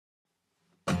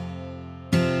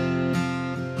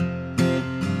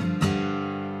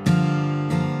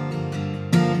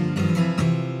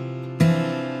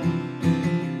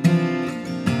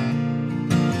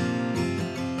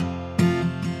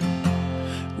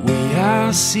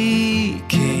are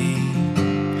seeking,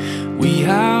 we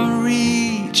are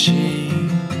reaching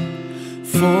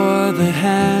for the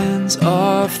hands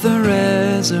of the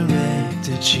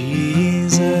resurrected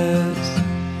Jesus.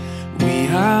 We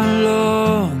are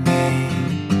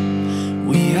longing,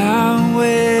 we are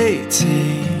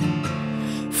waiting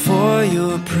for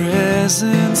your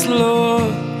presence,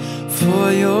 Lord,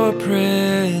 for your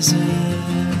presence.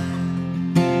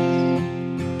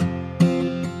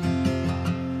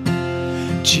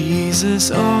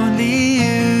 Jesus, only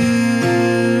you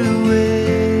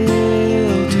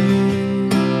will do.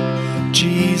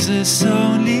 Jesus,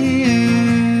 only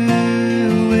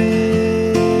you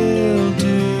will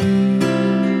do.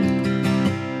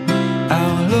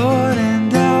 Our Lord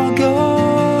and our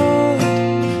God,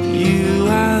 you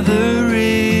are the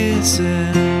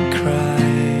risen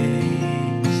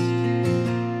Christ.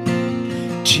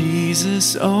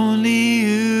 Jesus, only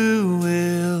you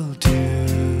will do.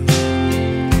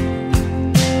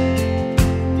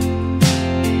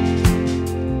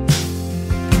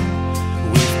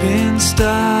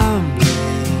 Stumbling,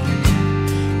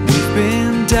 we've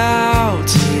been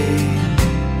doubting,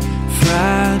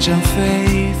 fragile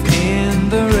faith in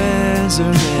the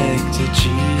resurrected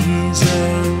Jesus.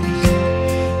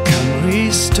 Come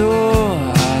restore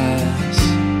us,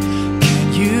 can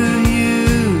you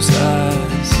use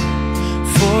us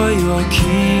for your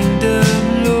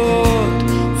kingdom, Lord,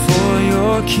 for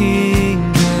your kingdom.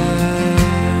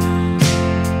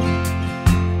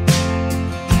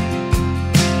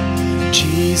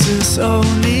 Jesus,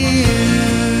 only you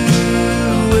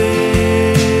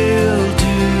will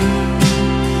do.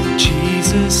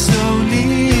 Jesus, only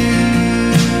you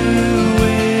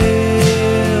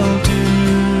will do.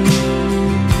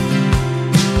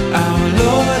 Our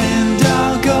Lord and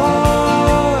our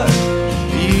God,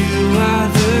 you are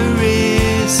the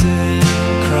risen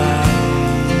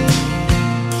Christ.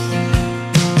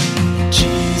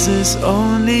 Jesus,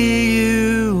 only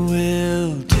you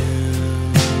will do.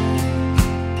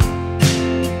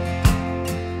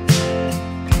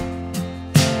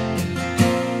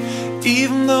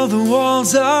 Even though the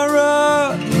walls are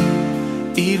up,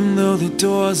 even though the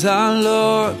doors are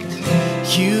locked,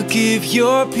 you give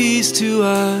your peace to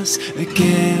us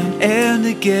again and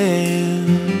again.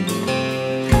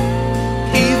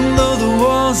 Even though the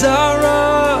walls are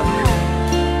up,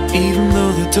 even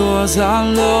though the doors are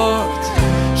locked,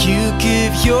 you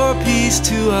give your peace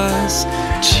to us,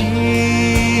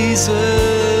 Jesus.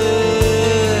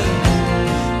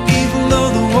 Even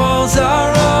though the walls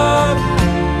are up,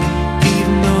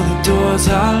 doors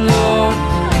are locked,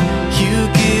 you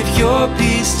give your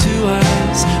peace to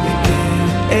us again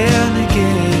and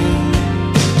again.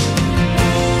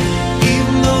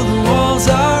 Even though the walls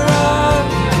are up,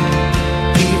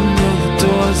 even though the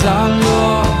doors are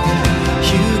locked,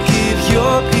 you give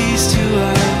your peace to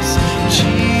us,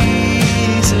 Jesus.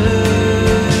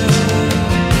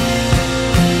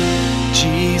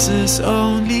 Jesus,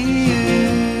 only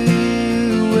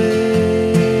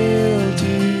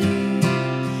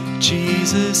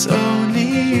Jesus, only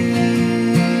you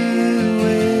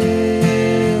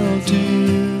will do.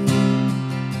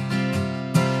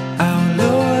 Our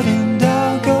Lord and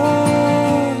our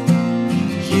God,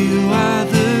 you are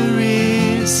the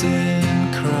risen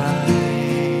Christ.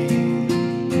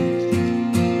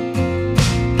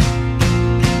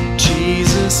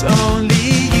 Jesus, only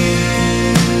you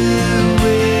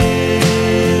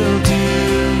will do.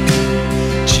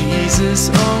 Jesus,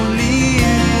 only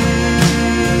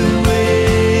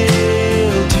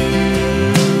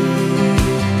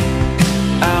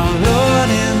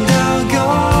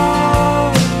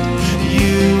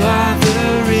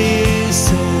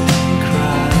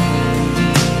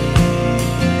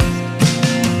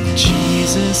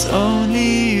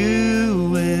only